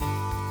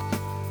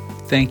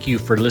Thank you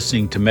for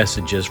listening to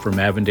messages from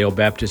Avondale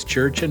Baptist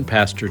Church and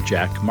Pastor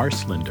Jack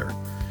Marslender.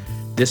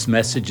 This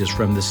message is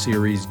from the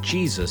series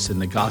Jesus in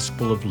the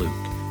Gospel of Luke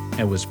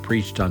and was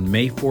preached on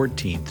May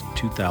 14th,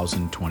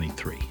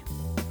 2023.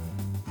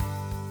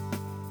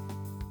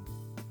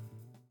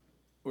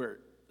 We're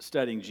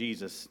studying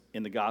Jesus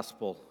in the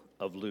Gospel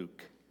of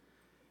Luke.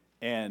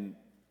 And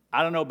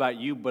I don't know about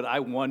you, but I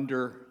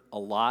wonder a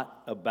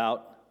lot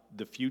about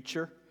the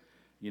future.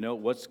 You know,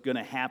 what's going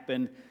to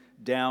happen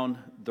down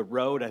the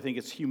road. I think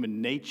it's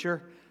human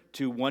nature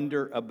to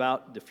wonder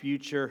about the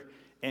future.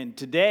 And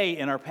today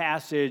in our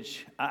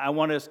passage, I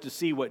want us to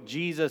see what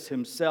Jesus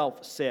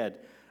himself said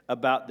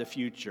about the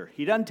future.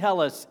 He doesn't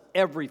tell us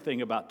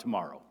everything about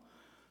tomorrow.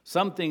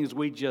 Some things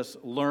we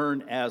just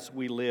learn as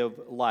we live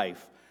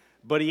life.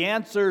 But he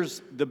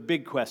answers the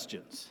big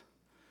questions.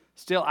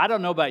 Still, I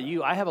don't know about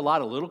you. I have a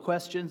lot of little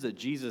questions that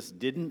Jesus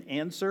didn't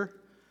answer.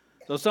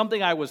 So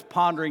something I was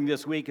pondering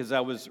this week as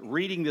I was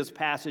reading this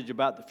passage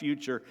about the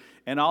future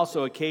and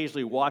also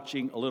occasionally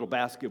watching a little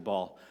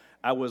basketball,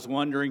 I was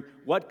wondering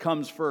what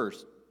comes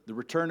first, the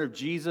return of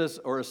Jesus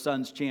or a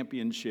Suns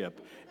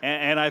championship?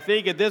 And I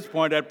think at this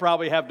point I'd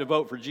probably have to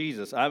vote for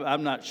Jesus.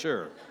 I'm not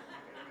sure.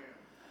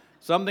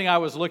 Something I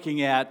was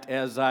looking at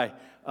as I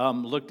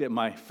looked at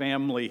my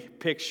family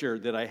picture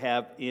that I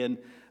have in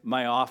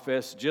my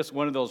office, just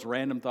one of those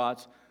random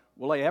thoughts,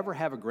 will I ever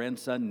have a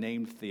grandson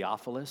named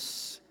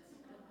Theophilus?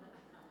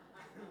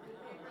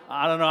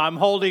 I don't know. I'm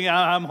holding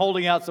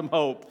out some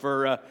hope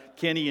for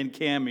Kenny and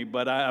Cammie,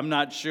 but I'm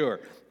not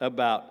sure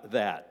about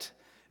that.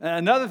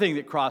 Another thing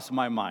that crossed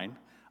my mind,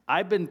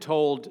 I've been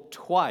told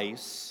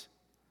twice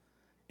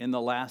in the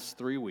last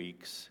 3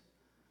 weeks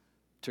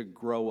to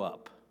grow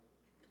up.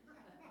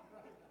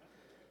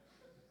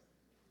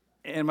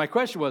 And my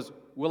question was,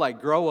 will I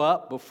grow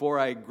up before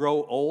I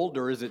grow old,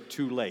 or is it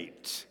too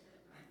late?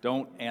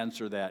 Don't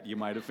answer that. You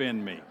might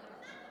offend me.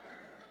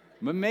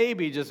 But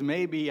maybe, just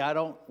maybe, I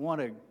don't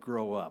want to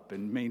grow up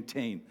and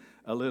maintain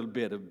a little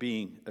bit of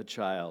being a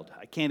child.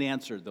 I can't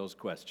answer those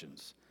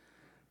questions.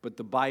 But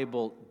the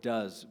Bible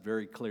does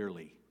very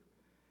clearly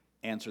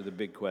answer the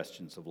big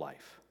questions of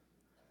life.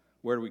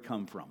 Where do we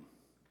come from?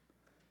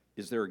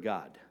 Is there a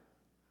God?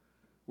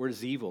 Where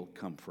does evil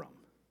come from?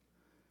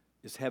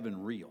 Is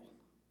heaven real?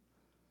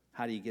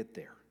 How do you get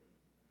there?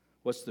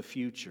 What's the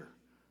future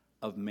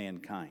of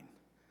mankind?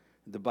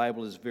 The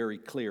Bible is very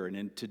clear. And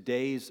in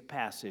today's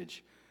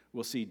passage,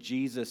 we'll see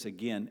Jesus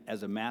again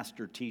as a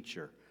master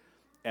teacher,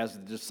 as the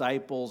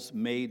disciples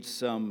made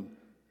some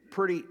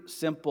pretty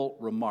simple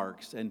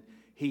remarks, and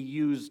he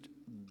used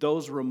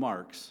those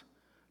remarks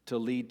to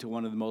lead to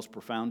one of the most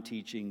profound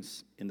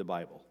teachings in the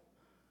Bible.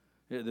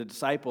 The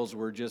disciples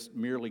were just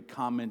merely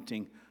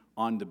commenting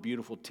on the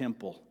beautiful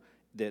temple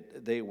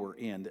that they were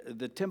in.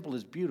 The temple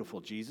is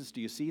beautiful, Jesus. Do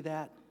you see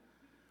that?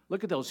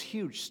 Look at those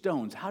huge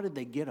stones. How did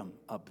they get them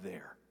up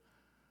there?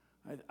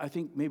 I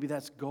think maybe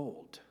that's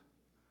gold.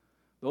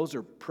 Those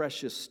are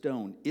precious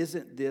stone.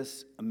 Isn't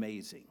this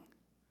amazing?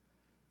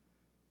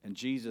 And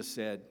Jesus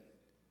said,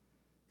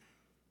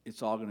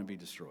 it's all going to be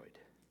destroyed.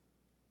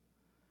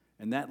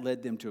 And that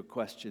led them to a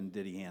question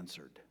that he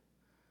answered.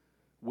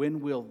 When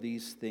will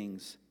these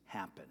things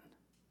happen?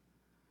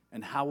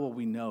 And how will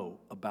we know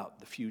about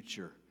the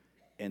future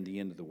and the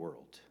end of the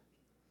world?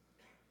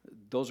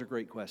 Those are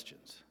great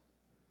questions.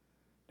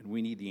 And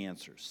we need the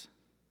answers.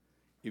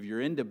 If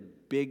you're into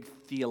big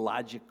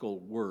theological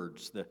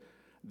words, the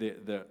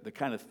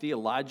kind of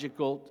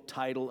theological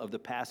title of the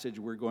passage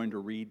we're going to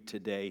read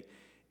today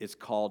is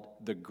called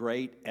The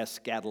Great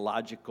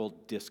Eschatological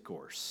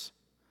Discourse.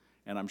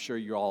 And I'm sure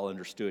you all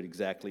understood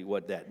exactly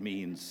what that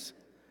means.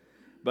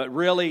 But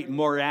really,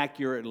 more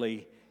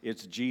accurately,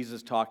 it's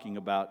Jesus talking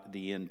about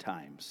the end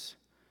times.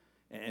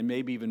 And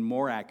maybe even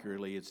more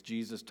accurately, it's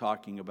Jesus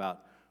talking about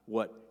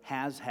what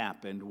has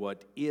happened,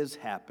 what is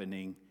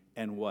happening,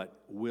 and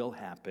what will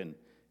happen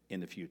in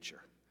the future.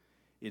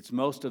 It's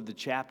most of the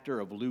chapter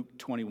of Luke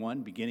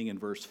 21, beginning in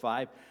verse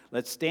 5.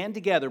 Let's stand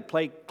together,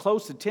 pay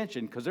close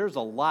attention, because there's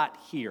a lot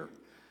here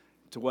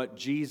to what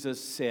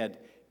Jesus said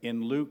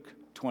in Luke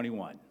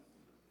 21.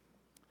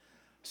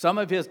 Some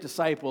of his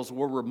disciples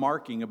were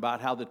remarking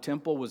about how the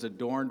temple was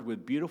adorned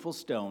with beautiful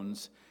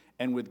stones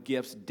and with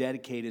gifts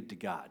dedicated to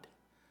God.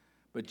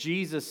 But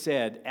Jesus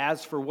said,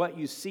 as for what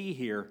you see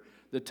here,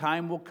 the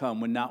time will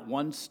come when not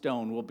one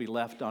stone will be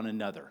left on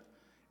another.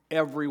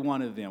 Every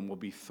one of them will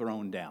be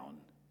thrown down.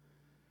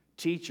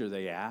 Teacher,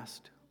 they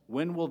asked,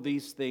 when will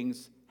these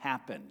things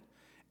happen?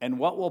 And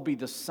what will be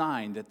the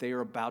sign that they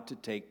are about to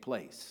take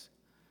place?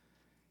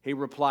 He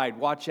replied,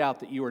 watch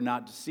out that you are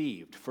not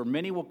deceived, for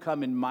many will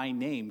come in my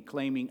name,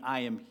 claiming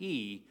I am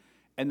he,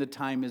 and the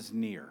time is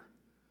near.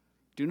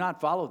 Do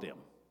not follow them.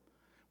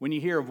 When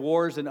you hear of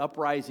wars and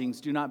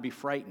uprisings, do not be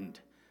frightened.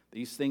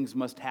 These things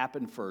must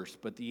happen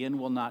first, but the end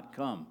will not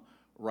come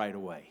right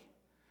away.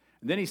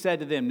 And then he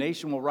said to them,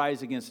 nation will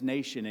rise against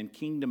nation and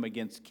kingdom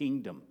against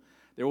kingdom.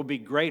 There will be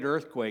great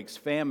earthquakes,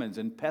 famines,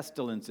 and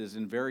pestilences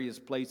in various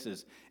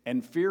places,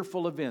 and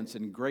fearful events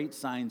and great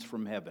signs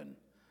from heaven.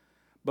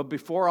 But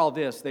before all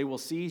this, they will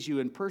seize you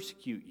and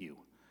persecute you.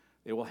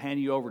 They will hand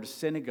you over to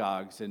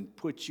synagogues and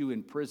put you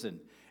in prison,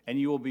 and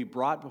you will be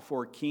brought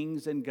before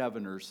kings and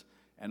governors,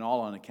 and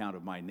all on account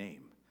of my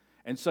name.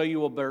 And so you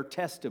will bear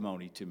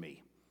testimony to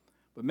me.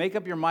 But make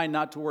up your mind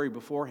not to worry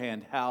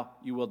beforehand how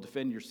you will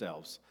defend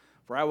yourselves.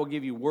 For I will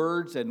give you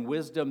words and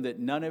wisdom that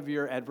none of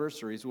your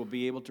adversaries will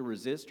be able to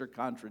resist or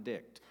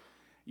contradict.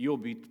 You will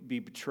be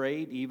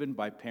betrayed even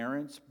by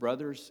parents,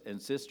 brothers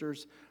and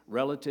sisters,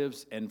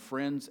 relatives and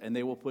friends, and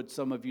they will put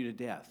some of you to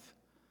death.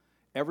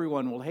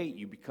 Everyone will hate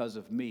you because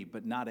of me,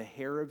 but not a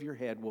hair of your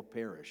head will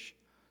perish.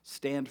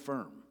 Stand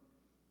firm,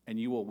 and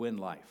you will win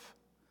life.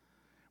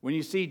 When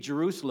you see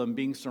Jerusalem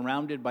being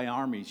surrounded by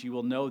armies, you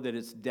will know that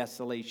its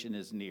desolation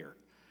is near.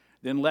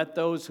 Then let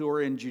those who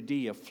are in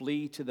Judea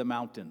flee to the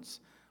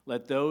mountains.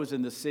 Let those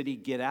in the city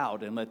get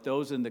out, and let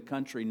those in the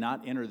country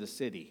not enter the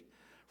city.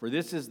 For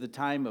this is the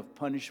time of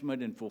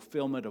punishment and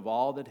fulfillment of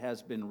all that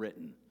has been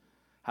written.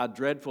 How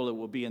dreadful it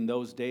will be in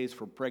those days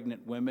for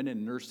pregnant women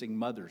and nursing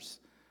mothers.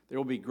 There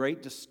will be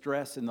great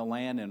distress in the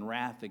land and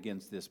wrath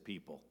against this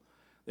people.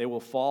 They will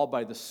fall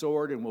by the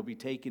sword and will be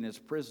taken as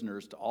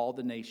prisoners to all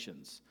the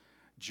nations.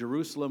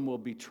 Jerusalem will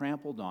be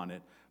trampled on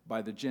it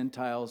by the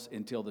Gentiles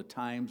until the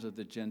times of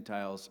the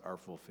Gentiles are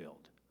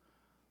fulfilled.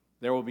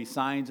 There will be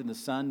signs in the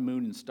sun,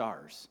 moon, and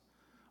stars.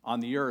 On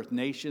the earth,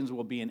 nations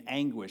will be in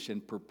anguish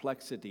and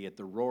perplexity at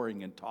the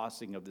roaring and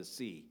tossing of the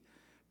sea.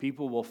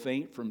 People will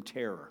faint from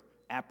terror,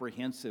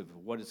 apprehensive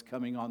of what is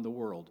coming on the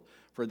world,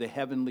 for the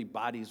heavenly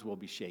bodies will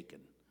be shaken.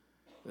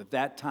 At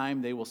that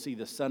time they will see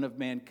the Son of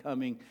Man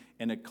coming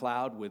in a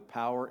cloud with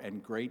power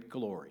and great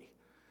glory.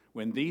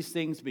 When these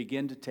things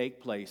begin to take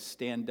place,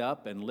 stand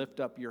up and lift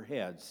up your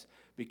heads,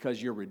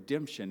 because your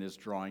redemption is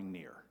drawing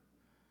near.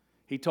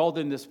 He told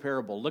them this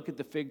parable, look at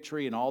the fig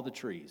tree and all the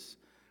trees.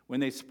 When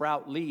they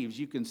sprout leaves,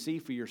 you can see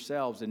for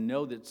yourselves and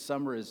know that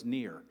summer is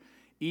near.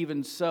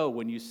 Even so,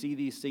 when you see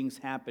these things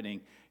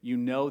happening, you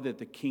know that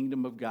the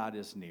kingdom of God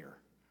is near.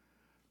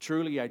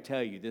 Truly, I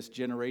tell you, this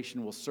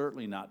generation will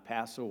certainly not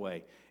pass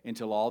away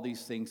until all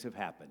these things have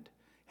happened.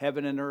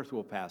 Heaven and earth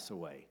will pass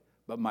away,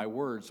 but my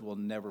words will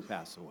never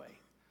pass away.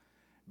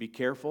 Be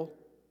careful,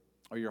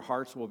 or your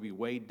hearts will be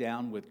weighed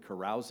down with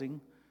carousing,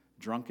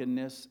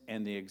 drunkenness,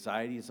 and the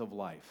anxieties of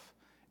life,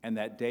 and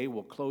that day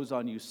will close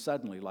on you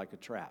suddenly like a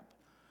trap.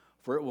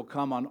 For it will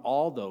come on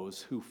all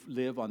those who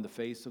live on the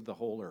face of the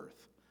whole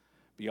earth.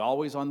 Be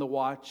always on the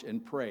watch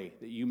and pray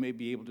that you may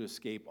be able to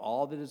escape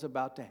all that is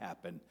about to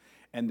happen,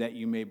 and that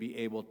you may be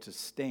able to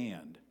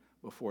stand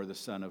before the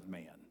Son of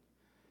Man.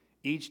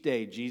 Each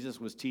day Jesus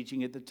was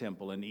teaching at the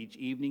temple, and each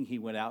evening he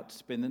went out to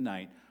spend the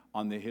night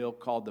on the hill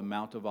called the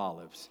Mount of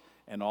Olives,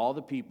 and all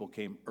the people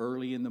came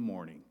early in the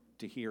morning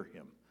to hear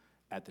him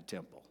at the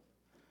temple.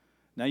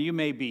 Now you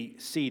may be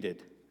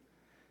seated.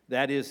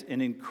 That is an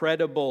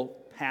incredible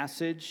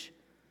passage,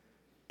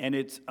 and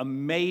it's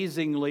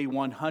amazingly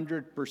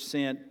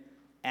 100%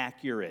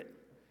 accurate.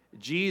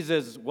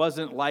 Jesus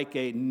wasn't like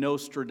a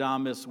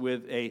Nostradamus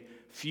with a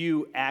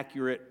few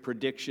accurate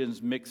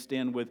predictions mixed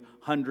in with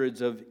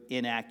hundreds of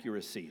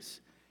inaccuracies.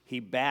 He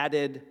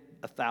batted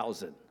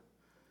 1,000.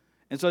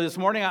 And so this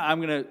morning I'm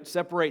going to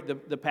separate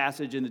the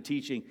passage and the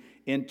teaching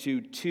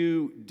into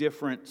two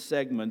different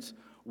segments.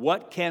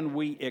 What can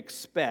we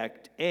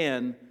expect,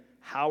 and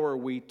how are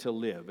we to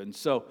live? And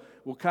so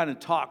we'll kind of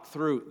talk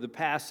through the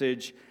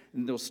passage,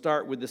 and we'll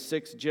start with the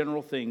 6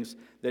 general things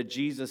that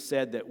Jesus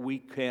said that we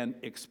can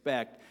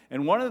expect.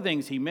 And one of the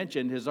things he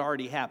mentioned has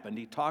already happened.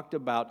 He talked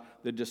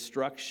about the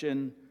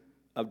destruction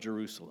of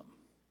Jerusalem.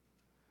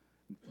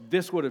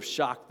 This would have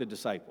shocked the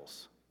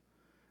disciples.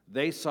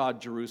 They saw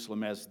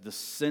Jerusalem as the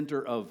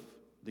center of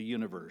the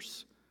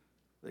universe.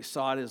 They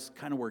saw it as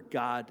kind of where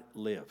God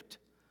lived.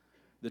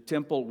 The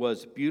temple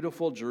was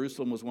beautiful.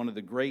 Jerusalem was one of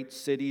the great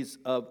cities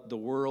of the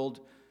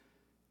world.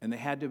 And they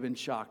had to have been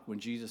shocked when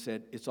Jesus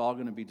said, it's all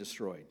going to be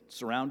destroyed,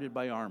 surrounded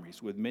by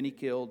armies, with many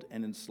killed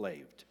and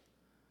enslaved.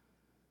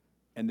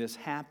 And this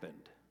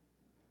happened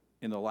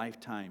in the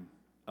lifetime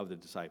of the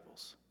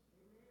disciples.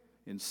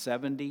 In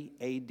 70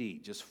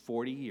 AD, just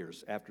 40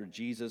 years after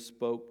Jesus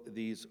spoke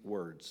these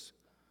words,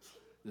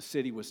 the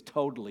city was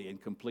totally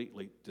and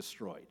completely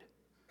destroyed.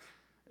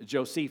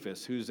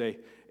 Josephus, who's a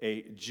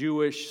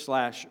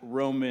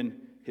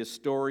Jewish/Roman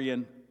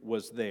historian,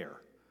 was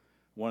there,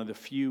 one of the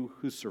few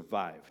who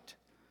survived.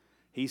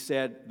 He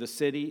said the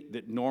city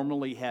that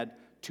normally had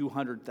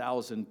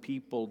 200,000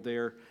 people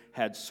there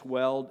had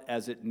swelled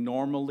as it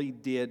normally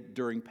did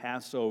during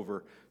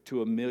Passover to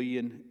 1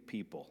 million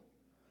people.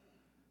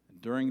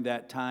 During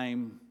that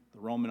time, the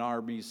Roman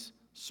armies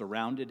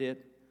surrounded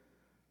it,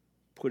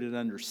 put it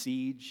under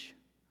siege.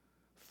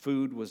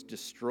 Food was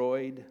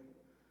destroyed.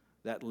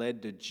 That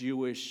led to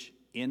Jewish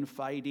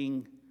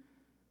infighting,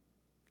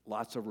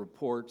 lots of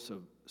reports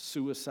of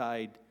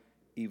suicide,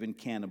 even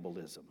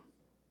cannibalism.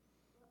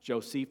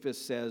 Josephus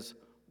says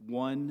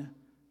 1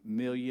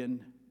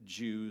 million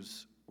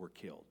Jews were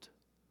killed.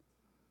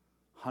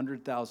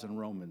 100,000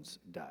 Romans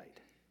died.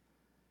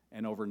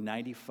 And over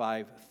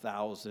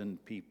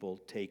 95,000 people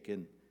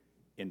taken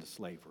into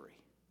slavery.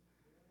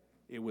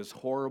 It was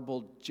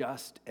horrible,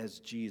 just as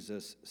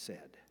Jesus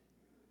said.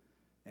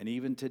 And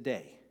even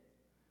today,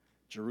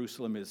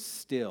 Jerusalem is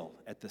still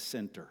at the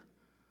center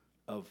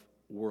of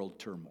world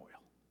turmoil.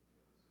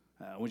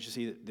 I want you to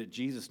see that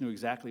Jesus knew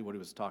exactly what he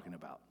was talking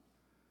about.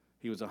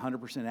 He was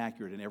 100%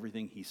 accurate in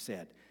everything he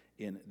said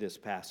in this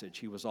passage.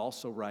 He was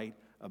also right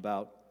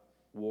about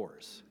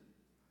wars.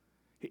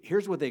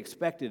 Here's what they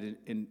expected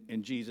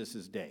in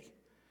Jesus' day.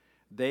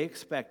 They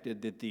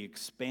expected that the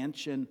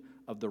expansion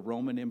of the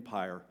Roman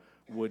Empire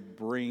would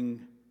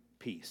bring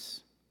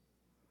peace.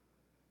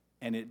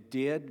 And it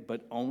did,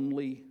 but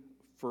only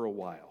for a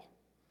while.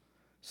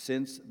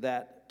 Since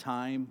that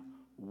time,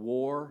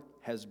 war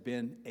has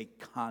been a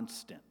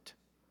constant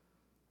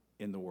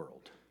in the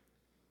world.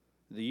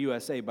 The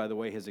USA, by the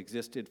way, has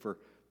existed for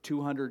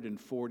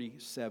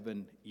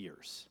 247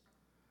 years.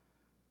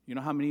 You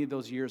know how many of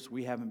those years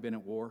we haven't been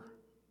at war?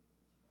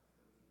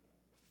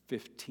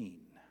 15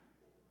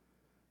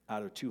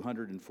 out of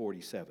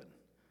 247.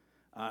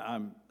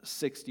 I'm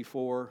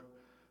 64.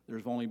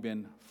 There's only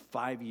been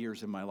 5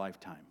 years in my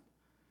lifetime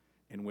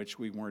in which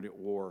we weren't at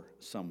war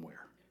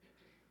somewhere.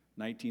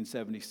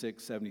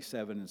 1976,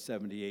 77, and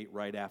 78,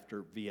 right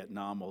after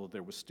Vietnam, although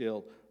there was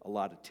still a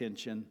lot of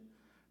tension.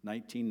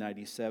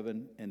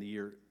 1997 and the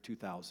year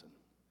 2000.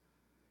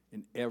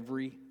 In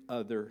every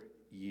other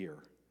year,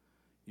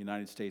 the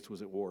United States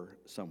was at war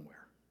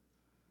somewhere.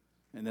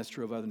 And that's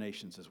true of other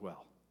nations as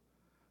well.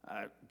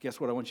 Guess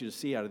what I want you to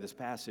see out of this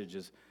passage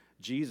is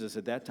Jesus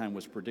at that time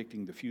was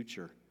predicting the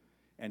future,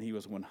 and he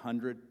was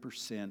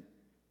 100%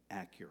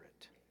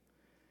 accurate.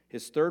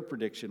 His third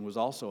prediction was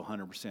also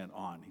 100%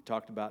 on. He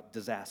talked about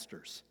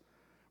disasters.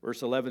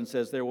 Verse 11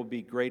 says, there will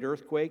be great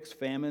earthquakes,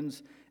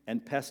 famines,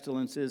 and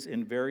pestilences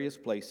in various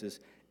places,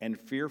 and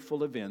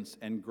fearful events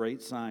and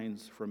great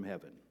signs from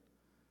heaven.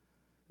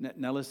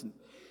 Now listen,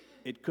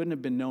 it couldn't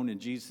have been known in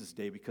Jesus'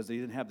 day because they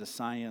didn't have the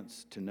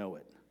science to know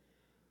it.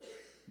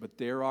 But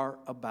there are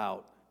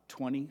about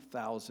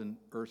 20,000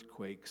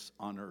 earthquakes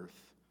on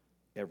earth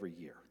every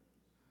year.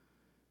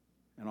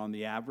 And on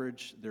the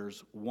average,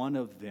 there's one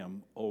of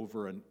them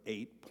over an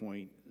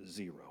 8.0.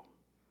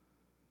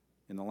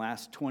 In the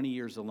last 20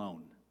 years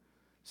alone,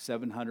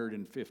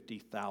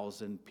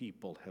 750,000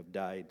 people have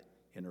died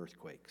in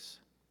earthquakes.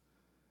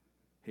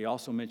 He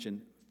also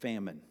mentioned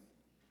famine.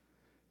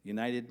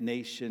 United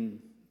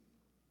Nations,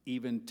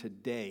 even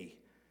today,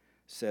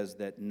 says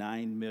that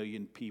 9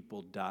 million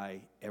people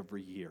die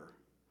every year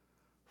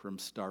from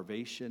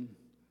starvation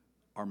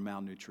or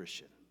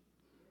malnutrition.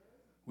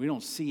 We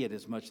don't see it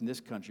as much in this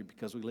country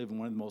because we live in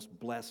one of the most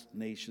blessed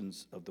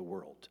nations of the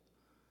world.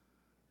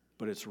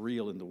 But it's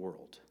real in the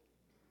world.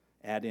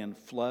 Add in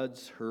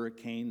floods,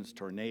 hurricanes,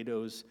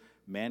 tornadoes,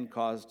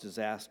 man-caused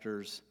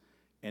disasters.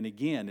 And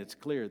again, it's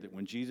clear that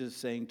when Jesus is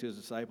saying to his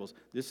disciples,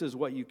 this is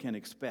what you can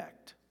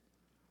expect,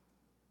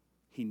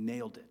 he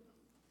nailed it.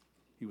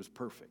 He was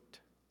perfect.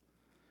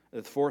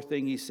 The fourth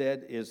thing he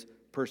said is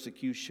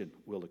persecution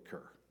will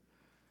occur.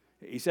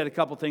 He said a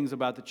couple things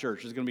about the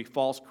church. There's going to be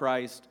false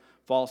Christ,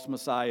 false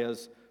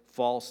messiahs,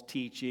 false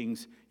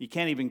teachings. You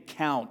can't even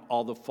count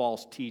all the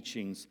false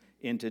teachings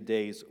in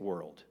today's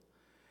world.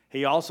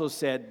 He also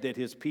said that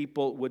his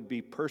people would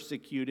be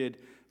persecuted,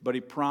 but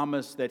he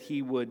promised that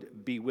he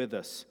would be with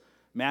us.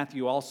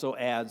 Matthew also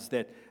adds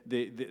that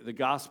the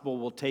gospel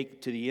will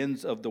take to the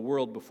ends of the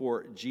world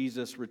before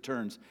Jesus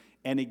returns.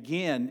 And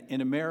again,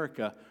 in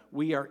America,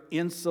 we are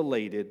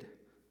insulated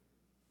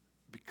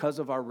because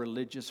of our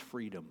religious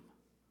freedom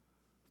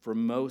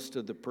from most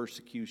of the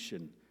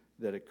persecution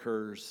that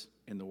occurs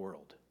in the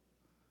world.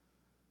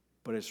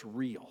 But it's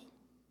real.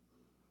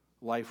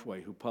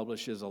 Lifeway, who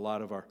publishes a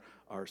lot of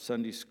our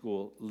Sunday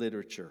school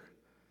literature,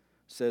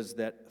 says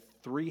that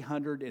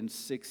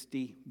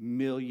 360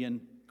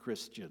 million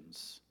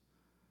Christians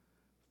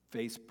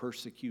face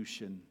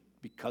persecution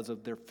because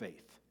of their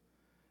faith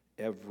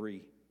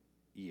every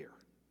year.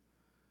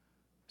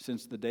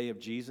 Since the day of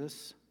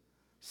Jesus,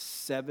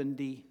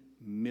 70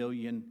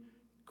 million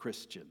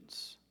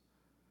Christians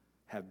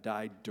have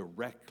died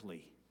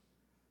directly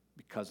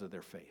because of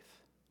their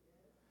faith.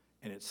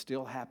 And it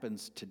still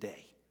happens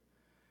today.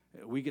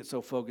 We get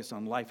so focused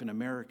on life in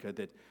America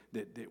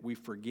that we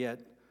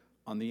forget,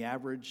 on the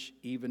average,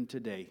 even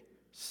today,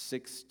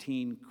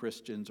 16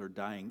 Christians are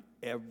dying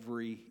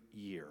every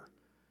year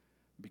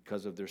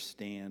because of their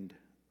stand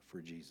for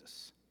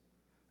Jesus.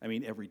 I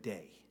mean, every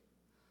day.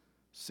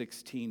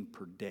 16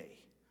 per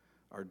day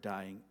are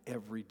dying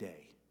every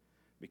day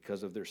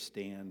because of their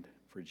stand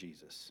for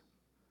Jesus.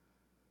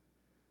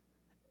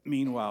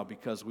 Meanwhile,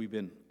 because we've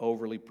been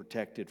overly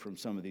protected from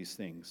some of these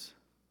things,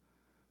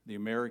 the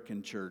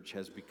American church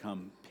has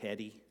become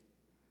petty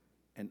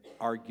and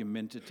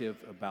argumentative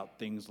about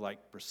things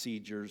like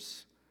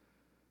procedures,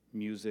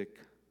 music,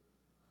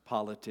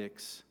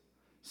 politics,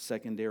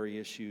 secondary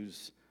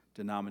issues,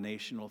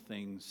 denominational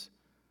things,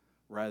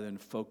 rather than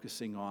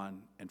focusing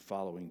on and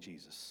following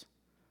Jesus.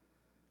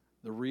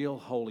 The real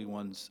holy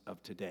ones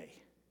of today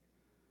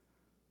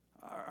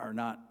are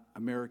not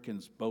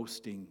Americans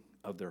boasting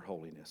of their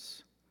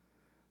holiness,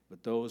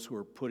 but those who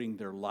are putting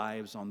their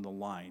lives on the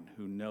line,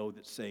 who know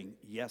that saying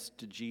yes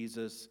to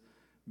Jesus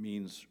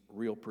means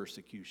real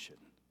persecution.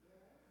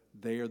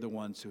 they are the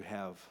ones who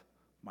have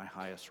my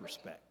highest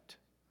respect.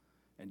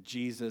 And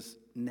Jesus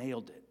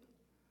nailed it.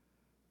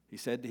 He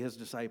said to his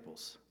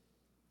disciples,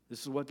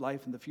 this is what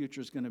life in the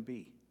future is going to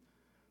be.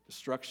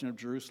 Destruction of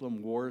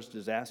Jerusalem, wars,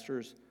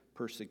 disasters,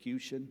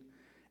 persecution.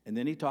 And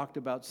then he talked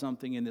about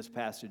something in this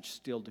passage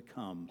still to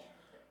come,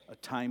 a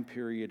time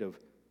period of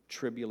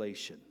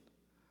tribulation.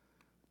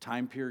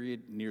 Time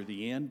period near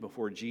the end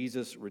before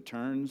Jesus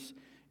returns,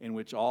 in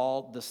which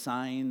all the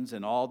signs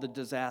and all the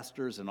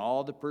disasters and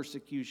all the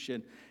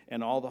persecution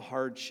and all the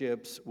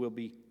hardships will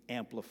be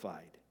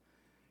amplified.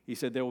 He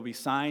said there will be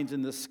signs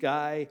in the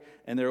sky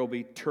and there will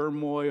be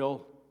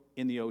turmoil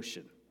in the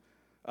ocean.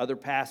 Other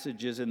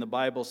passages in the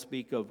Bible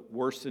speak of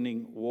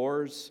worsening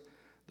wars,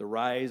 the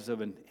rise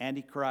of an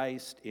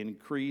antichrist,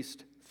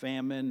 increased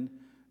famine,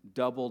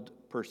 doubled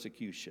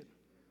persecution.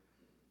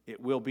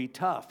 It will be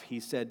tough, he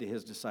said to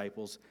his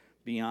disciples,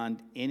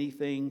 beyond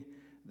anything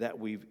that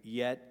we've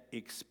yet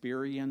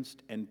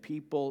experienced, and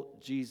people,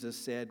 Jesus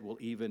said, will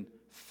even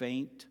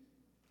faint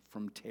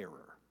from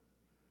terror.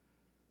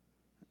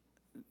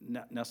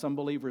 Now, some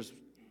believers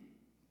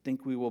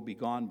think we will be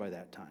gone by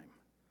that time.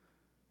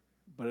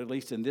 But at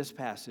least in this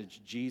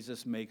passage,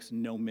 Jesus makes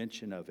no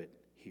mention of it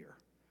here.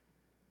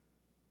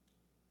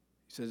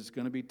 He says it's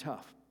going to be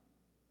tough.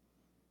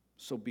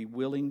 So be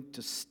willing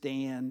to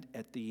stand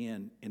at the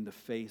end in the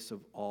face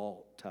of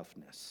all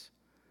toughness.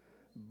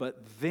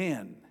 But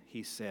then,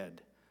 he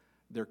said,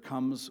 there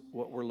comes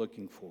what we're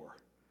looking for,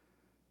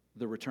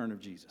 the return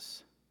of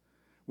Jesus.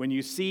 When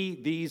you see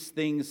these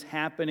things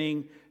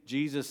happening,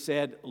 Jesus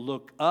said,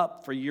 look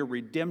up, for your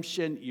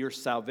redemption, your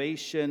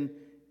salvation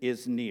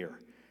is near.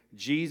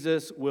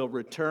 Jesus will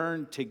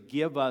return to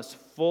give us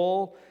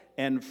full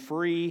and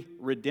free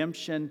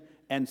redemption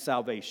and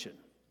salvation.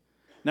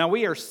 Now,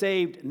 we are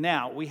saved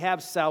now. We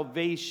have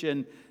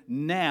salvation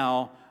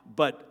now,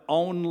 but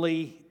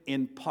only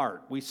in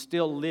part. We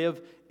still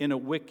live in a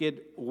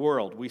wicked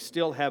world. We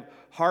still have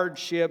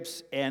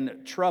hardships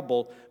and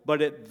trouble,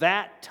 but at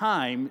that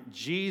time,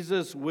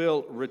 Jesus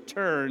will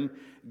return,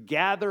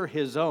 gather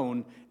his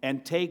own,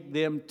 and take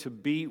them to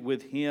be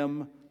with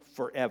him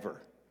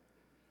forever.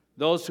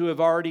 Those who have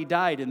already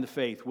died in the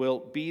faith will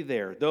be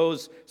there.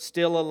 Those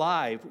still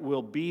alive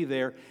will be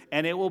there.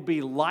 And it will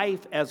be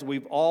life as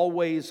we've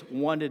always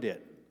wanted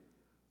it.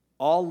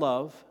 All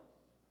love,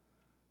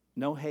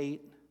 no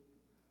hate,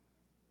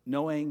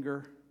 no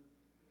anger,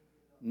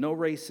 no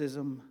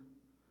racism,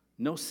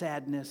 no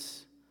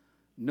sadness,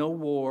 no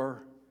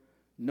war,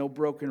 no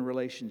broken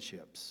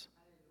relationships.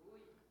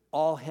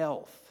 All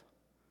health,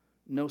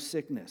 no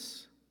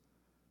sickness,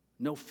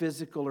 no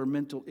physical or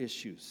mental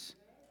issues.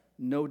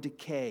 No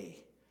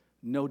decay,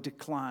 no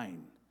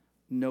decline,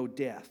 no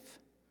death.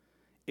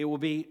 It will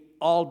be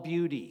all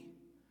beauty,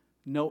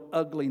 no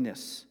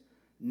ugliness,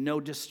 no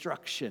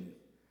destruction,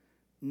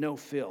 no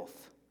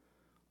filth.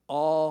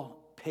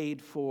 All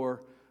paid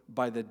for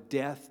by the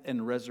death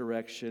and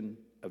resurrection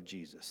of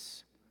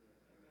Jesus.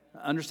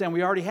 Understand,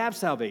 we already have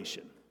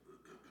salvation,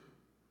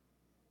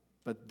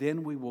 but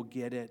then we will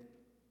get it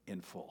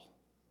in full.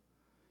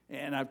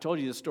 And I've told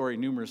you this story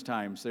numerous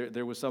times.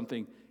 There was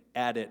something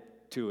added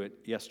to it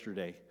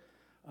yesterday.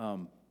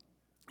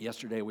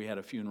 Yesterday we had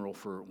a funeral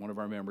for one of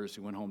our members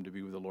who went home to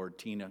be with the Lord,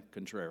 Tina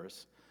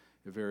Contreras,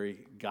 a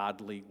very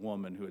godly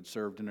woman who had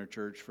served in our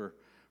church for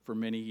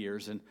many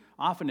years. And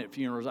often at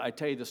funerals, I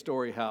tell you the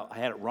story how I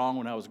had it wrong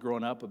when I was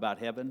growing up about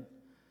heaven.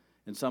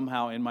 And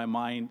somehow in my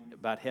mind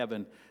about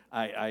heaven,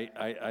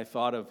 I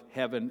thought of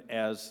heaven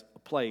as a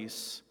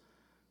place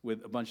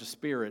with a bunch of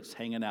spirits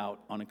hanging out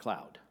on a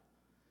cloud.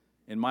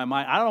 In my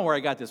mind, I don't know where I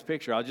got this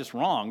picture. I was just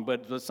wrong.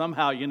 But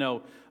somehow,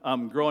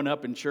 growing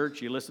up in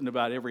church, you listen to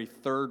about every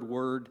third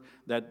word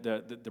that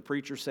the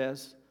preacher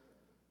says.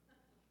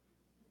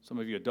 Some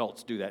of you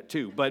adults do that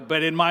too.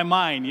 But in my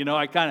mind,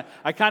 I kind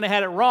of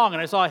had it wrong.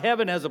 And I saw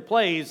heaven as a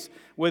place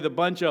with a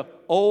bunch of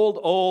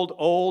old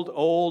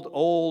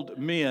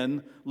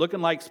men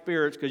looking like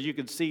spirits because you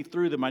could see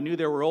through them. I knew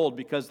they were old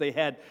because they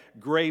had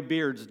gray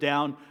beards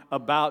down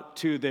about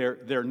to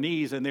their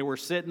knees. And they were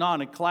sitting on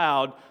a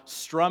cloud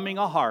strumming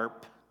a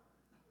harp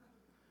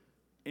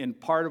in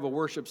part of a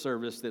worship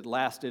service that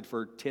lasted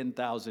for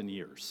 10,000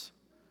 years.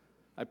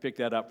 I picked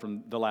that up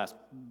from the last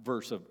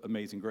verse of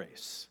Amazing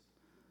Grace.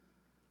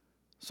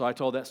 So I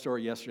told that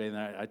story yesterday, and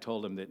I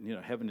told him that,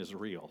 heaven is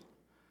real.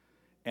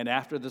 And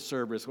after the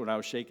service, when I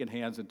was shaking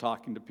hands and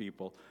talking to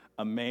people,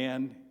 a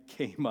man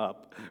came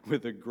up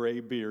with a gray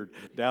beard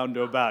down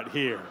to about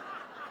here.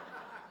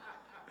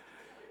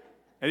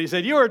 And he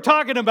said, "You were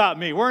talking about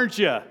me, weren't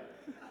you?" I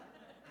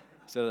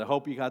said, "I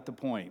hope you got the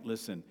point.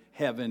 Listen,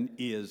 heaven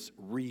is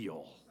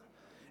real.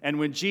 And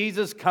when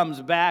Jesus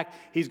comes back,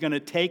 he's going to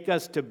take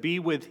us to be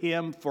with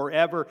him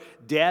forever.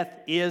 Death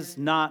is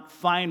not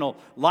final.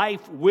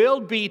 Life will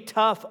be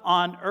tough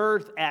on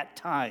earth at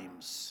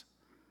times.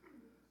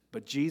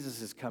 But Jesus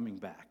is coming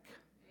back.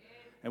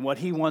 And what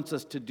he wants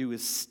us to do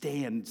is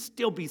stand,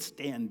 still be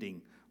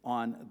standing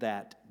on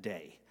that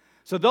day.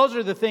 So those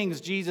are the things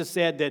Jesus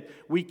said that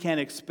we can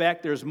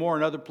expect. There's more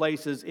in other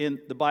places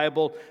in the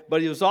Bible.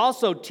 But he was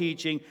also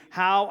teaching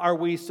how are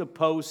we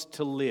supposed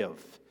to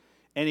live.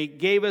 And he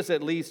gave us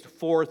at least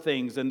 4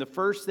 things. And the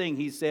first thing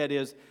he said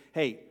is,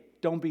 hey,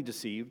 don't be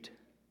deceived.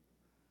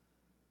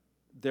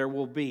 There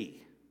will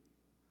be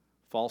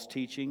false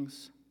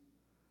teachings,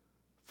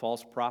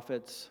 false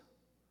prophets,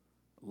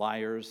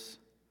 liars,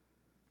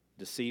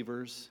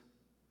 deceivers,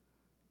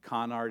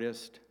 con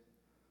artists,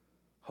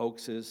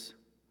 hoaxes,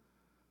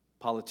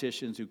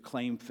 politicians who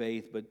claim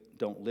faith but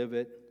don't live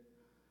it,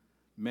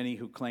 many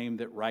who claim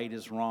that right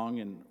is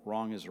wrong and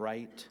wrong is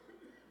right.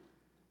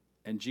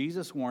 And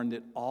Jesus warned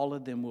that all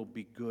of them will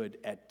be good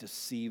at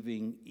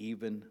deceiving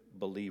even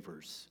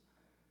believers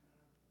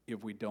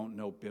if we don't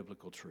know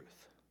biblical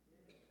truth.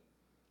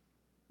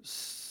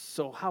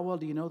 So how well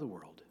do you know the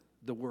world,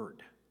 the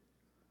Word?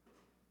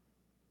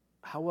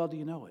 How well do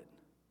you know it?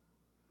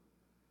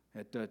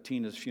 At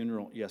Tina's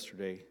funeral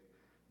yesterday,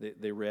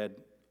 they read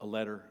a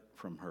letter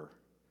from her.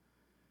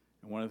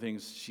 And one of the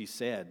things she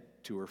said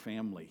to her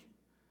family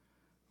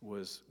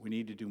was, we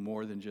need to do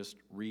more than just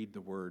read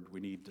the Word. We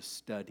need to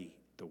study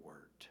the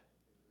Word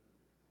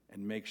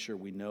and make sure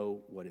we know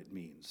what it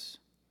means.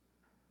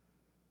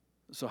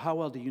 So how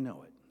well do you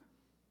know it?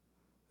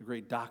 The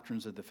great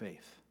doctrines of the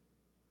faith.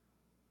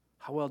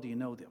 How well do you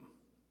know them?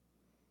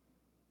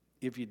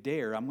 If you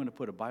dare, I'm going to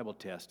put a Bible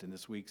test in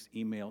this week's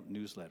email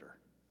newsletter.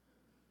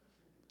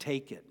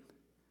 Take it.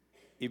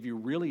 If you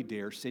really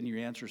dare, send your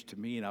answers to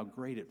me and I'll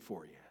grade it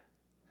for you.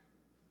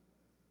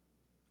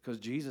 Because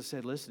Jesus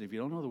said, listen, if you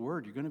don't know the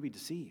Word, you're going to be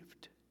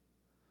deceived.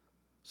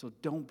 So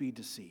don't be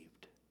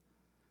deceived.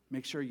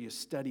 Make sure you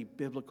study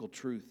biblical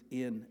truth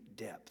in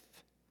depth.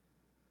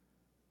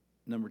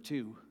 Number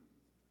 2,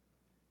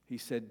 he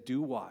said,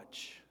 do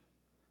watch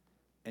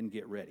and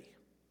get ready.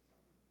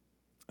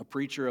 A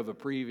preacher of a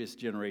previous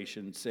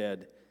generation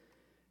said,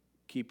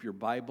 keep your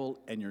Bible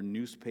and your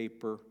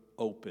newspaper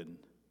open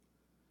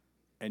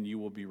and you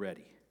will be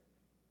ready.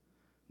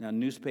 Now,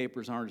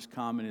 newspapers aren't as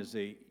common as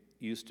they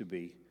used to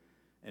be,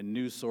 and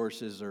news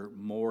sources are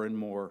more and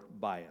more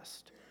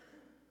biased.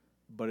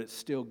 But it's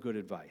still good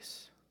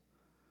advice.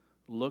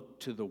 Look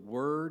to the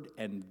Word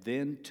and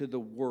then to the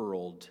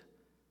world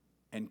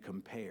and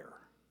compare,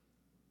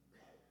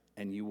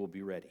 and you will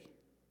be ready.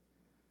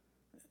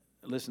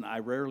 Listen, I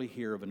rarely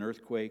hear of an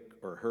earthquake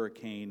or a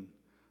hurricane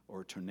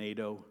or a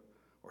tornado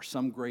or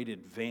some great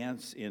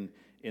advance in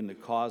the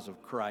cause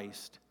of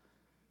Christ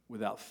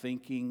without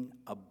thinking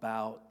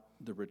about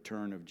the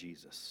return of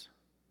Jesus.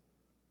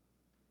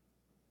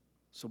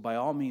 So by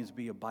all means,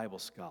 be a Bible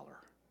scholar.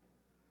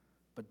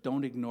 But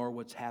don't ignore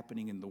what's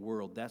happening in the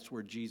world. That's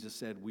where Jesus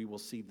said we will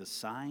see the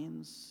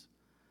signs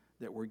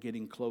that we're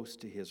getting close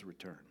to his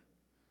return.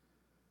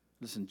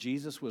 Listen,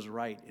 Jesus was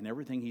right in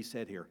everything he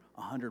said here,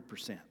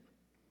 100%.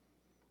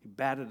 He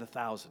batted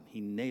 1,000. He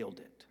nailed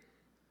it.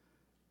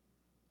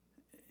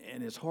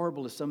 And as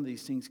horrible as some of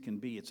these things can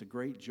be, it's a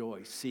great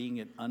joy seeing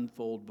it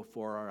unfold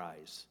before our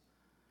eyes,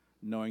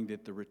 knowing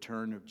that the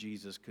return of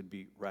Jesus could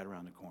be right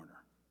around the corner.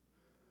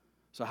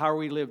 So how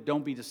we live,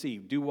 don't be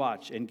deceived. Do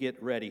watch and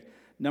get ready.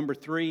 Number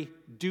 3,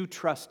 do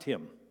trust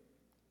him.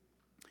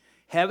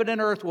 Heaven and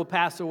earth will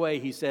pass away,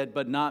 he said,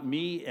 but not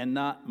me and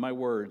not my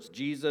words.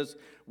 Jesus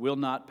will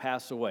not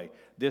pass away.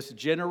 This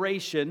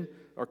generation,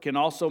 or can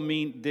also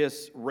mean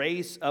this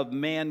race of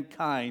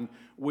mankind,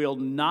 will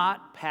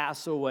not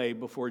pass away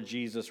before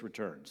Jesus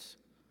returns.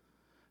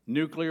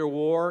 Nuclear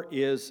war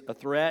is a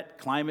threat.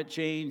 Climate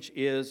change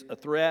is a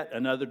threat.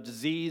 Another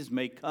disease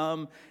may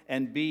come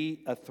and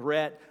be a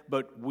threat.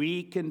 But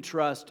we can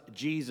trust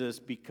Jesus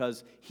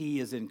because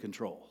he is in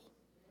control.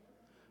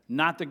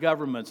 Not the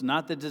governments,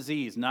 not the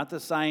disease, not the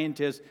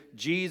scientists.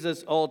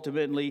 Jesus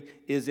ultimately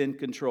is in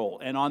control.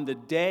 And on the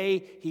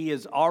day he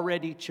is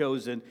already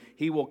chosen,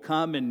 he will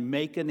come and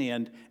make an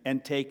end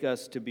and take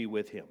us to be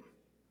with him.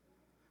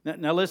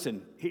 Now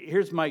listen,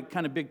 here's my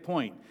kind of big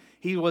point.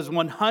 He was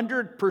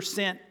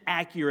 100%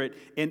 accurate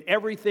in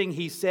everything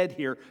he said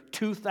here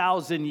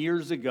 2,000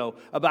 years ago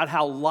about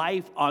how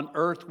life on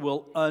earth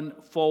will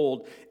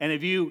unfold. And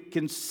if you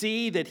can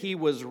see that he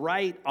was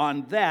right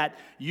on that,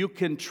 you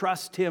can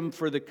trust him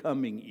for the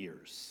coming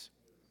years.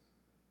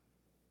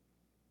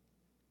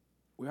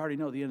 We already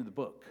know the end of the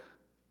book.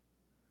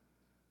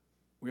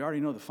 We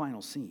already know the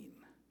final scene.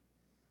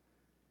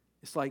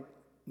 It's like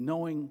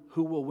knowing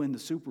who will win the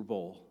Super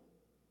Bowl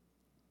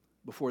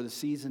before the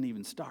season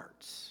even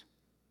starts.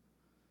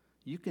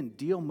 You can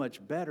deal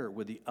much better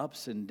with the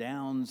ups and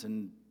downs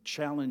and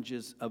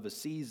challenges of a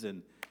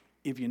season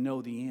if you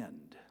know the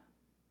end.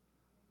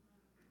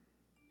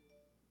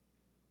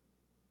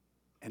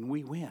 And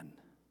we win.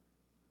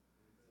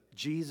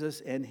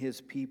 Jesus and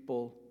his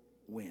people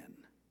win.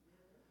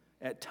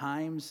 At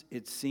times,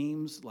 it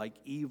seems like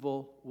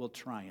evil will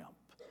triumph.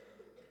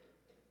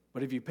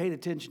 But if you paid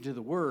attention to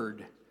the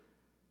word,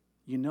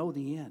 you know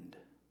the end.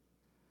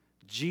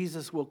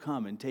 Jesus will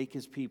come and take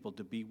his people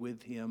to be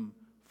with him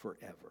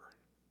forever.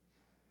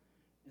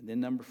 And then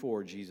number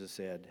 4, Jesus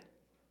said,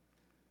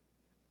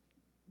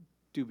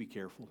 do be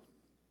careful.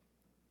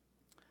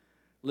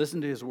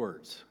 Listen to his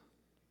words.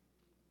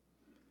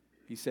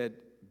 He said,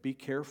 be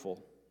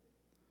careful,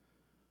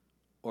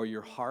 or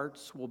your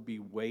hearts will be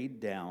weighed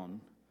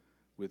down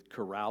with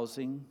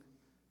carousing,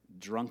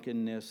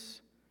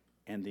 drunkenness,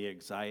 and the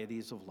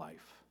anxieties of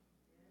life.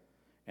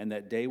 And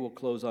that day will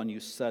close on you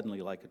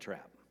suddenly like a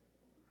trap.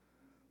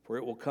 For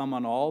it will come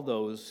on all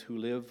those who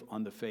live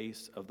on the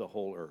face of the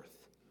whole earth.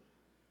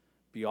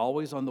 Be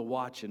always on the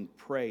watch and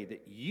pray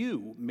that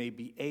you may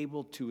be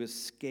able to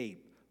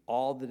escape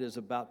all that is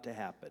about to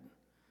happen,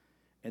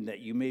 and that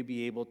you may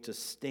be able to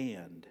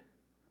stand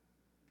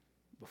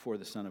before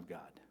the Son of God.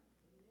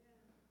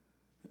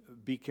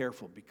 Be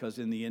careful, because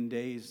in the end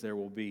days there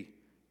will be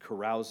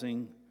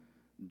carousing,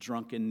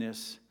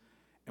 drunkenness,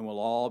 and we'll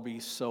all be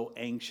so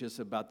anxious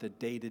about the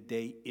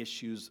day-to-day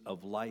issues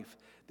of life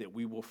that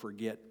we will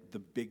forget the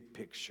big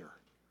picture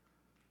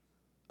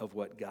of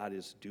what God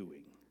is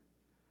doing.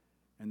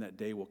 And that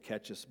day will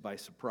catch us by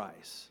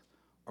surprise.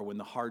 Or when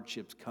the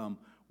hardships come,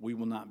 we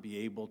will not be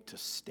able to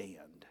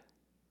stand.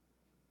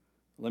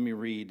 Let me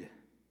read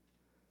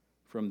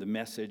from the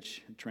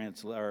Message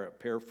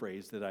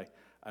paraphrase that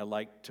I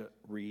like to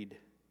read.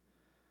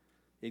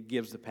 It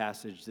gives the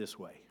passage this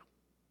way.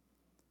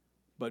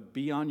 But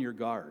be on your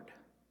guard.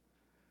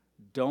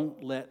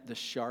 Don't let the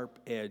sharp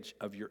edge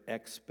of your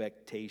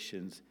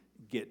expectations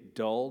get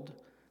dulled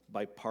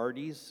by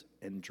parties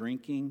and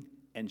drinking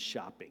and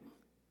shopping.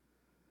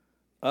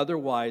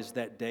 Otherwise,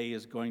 that day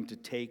is going to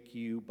take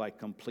you by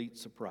complete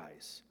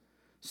surprise,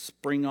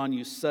 spring on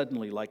you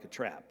suddenly like a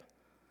trap,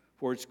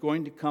 for it's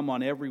going to come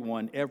on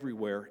everyone,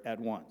 everywhere at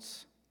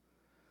once.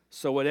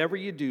 So whatever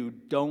you do,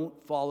 don't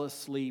fall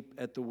asleep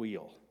at the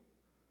wheel.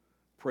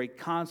 Pray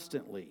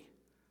constantly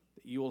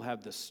that you will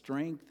have the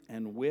strength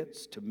and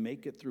wits to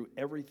make it through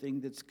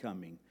everything that's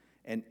coming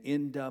and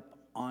end up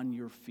on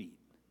your feet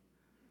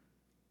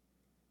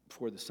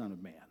before the Son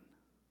of Man.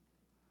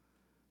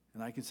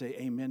 And I can say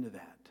amen to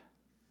that.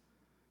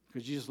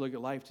 Because you just look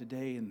at life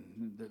today, and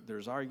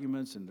there's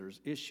arguments, and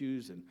there's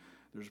issues, and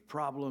there's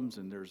problems,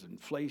 and there's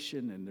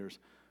inflation, and there's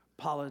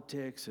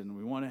politics, and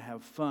we want to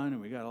have fun,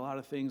 and we got a lot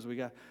of things we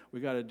got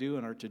to do,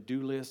 and our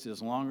to-do list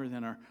is longer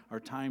than our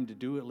time to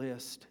do it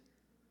list.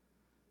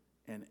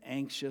 And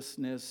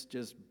anxiousness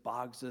just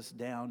bogs us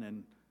down,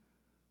 and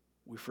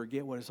we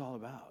forget what it's all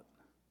about.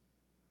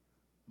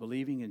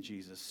 Believing in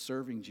Jesus,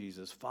 serving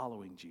Jesus,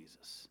 following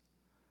Jesus.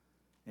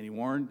 And he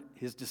warned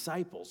his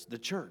disciples, the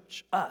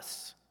church,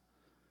 us.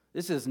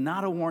 This is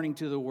not a warning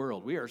to the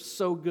world. We are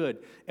so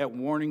good at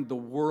warning the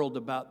world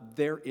about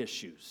their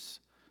issues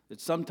that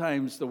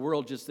sometimes the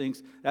world just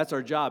thinks that's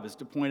our job, is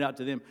to point out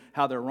to them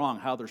how they're wrong,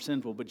 how they're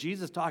sinful. But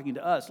Jesus talking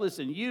to us,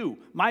 listen, you,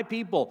 my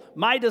people,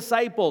 my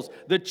disciples,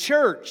 the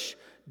church,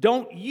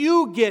 don't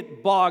you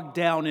get bogged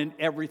down in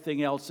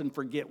everything else and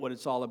forget what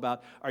it's all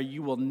about, or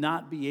you will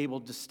not be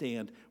able to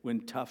stand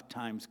when tough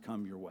times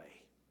come your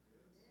way.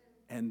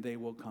 And they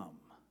will come.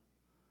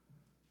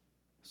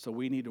 So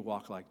we need to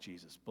walk like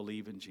Jesus,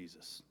 believe in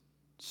Jesus,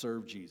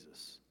 serve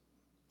Jesus,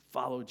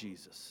 follow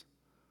Jesus,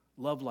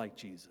 love like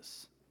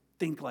Jesus,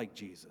 think like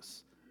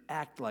Jesus,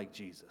 act like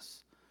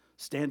Jesus,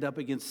 stand up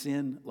against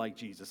sin like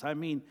Jesus. I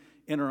mean,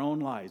 in our own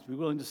lives, be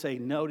willing to say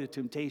no to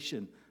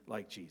temptation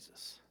like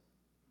Jesus,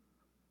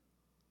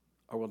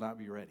 or we'll not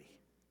be ready.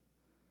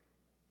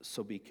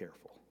 So be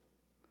careful.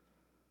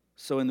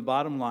 So in the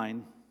bottom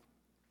line,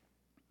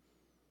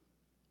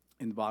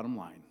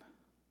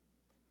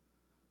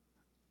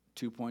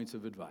 two points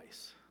of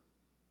advice.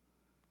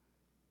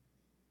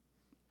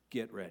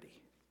 Get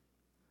ready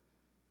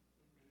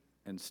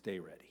and stay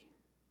ready.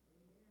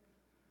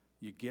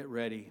 You get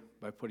ready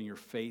by putting your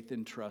faith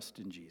and trust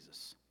in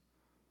Jesus.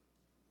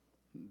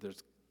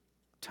 There's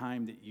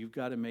time that you've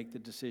got to make the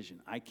decision.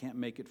 I can't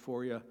make it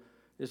for you.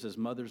 This is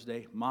Mother's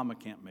Day. Mama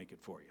can't make it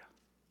for you,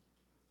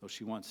 though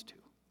she wants to.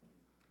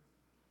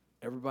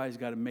 Everybody's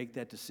got to make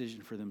that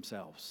decision for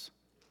themselves.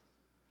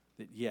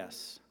 That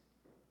yes,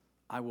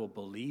 I will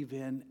believe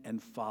in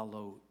and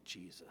follow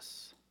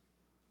Jesus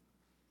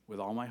with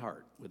all my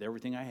heart, with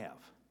everything I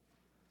have.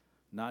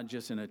 Not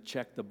just in a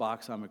check the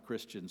box, I'm a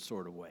Christian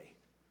sort of way.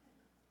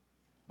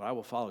 But I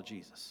will follow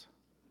Jesus.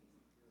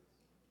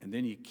 And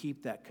then you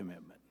keep that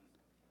commitment.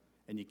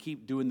 And you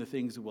keep doing the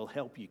things that will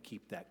help you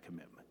keep that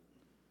commitment.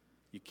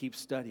 You keep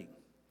studying.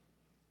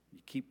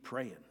 You keep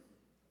praying.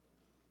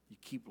 You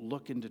keep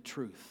looking to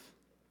truth.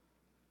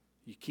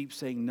 You keep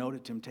saying no to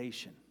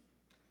temptation.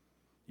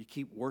 You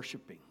keep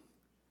worshiping.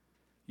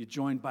 You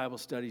join Bible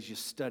studies, you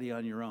study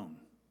on your own.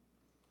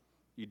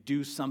 You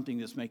do something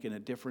that's making a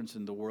difference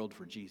in the world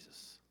for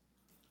Jesus.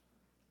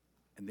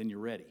 And then you're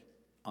ready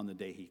on the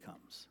day he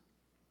comes.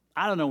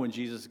 I don't know when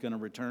Jesus is going to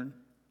return.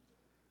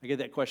 I get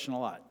that question a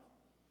lot.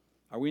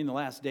 Are we in the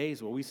last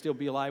days? Will we still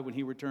be alive when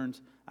he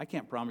returns? I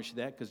can't promise you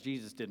that because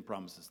Jesus didn't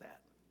promise us that.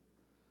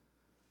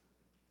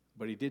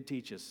 But he did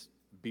teach us,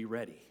 be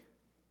ready.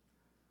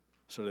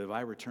 So that if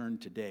I return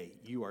today,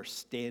 you are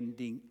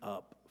standing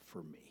up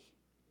for me.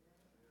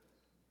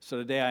 So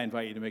today I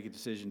invite you to make a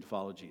decision to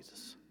follow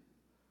Jesus.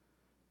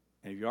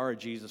 And if you are a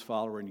Jesus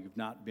follower and you've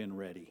not been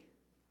ready,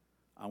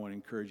 I want to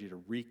encourage you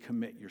to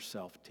recommit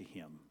yourself to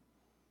Him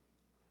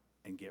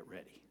and get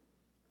ready,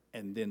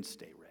 and then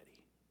stay ready.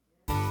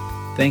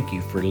 Thank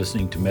you for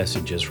listening to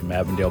messages from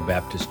Avondale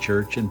Baptist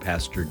Church and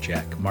Pastor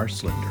Jack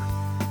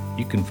Marslender.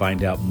 You can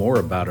find out more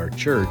about our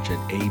church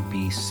at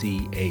abcaz.net,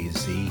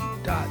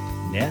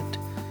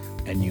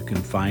 and you can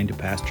find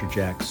Pastor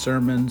Jack's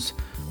sermons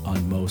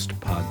on most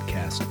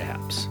podcast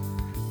apps.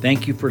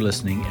 Thank you for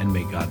listening, and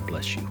may God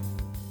bless you.